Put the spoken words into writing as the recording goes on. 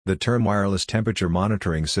The term wireless temperature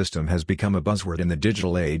monitoring system has become a buzzword in the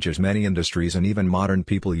digital age as many industries and even modern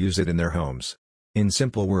people use it in their homes. In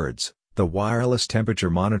simple words, the wireless temperature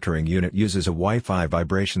monitoring unit uses a Wi-Fi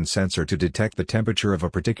vibration sensor to detect the temperature of a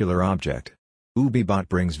particular object. UbiBot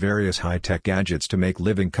brings various high-tech gadgets to make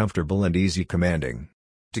living comfortable and easy commanding.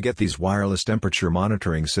 To get these wireless temperature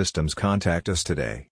monitoring systems, contact us today.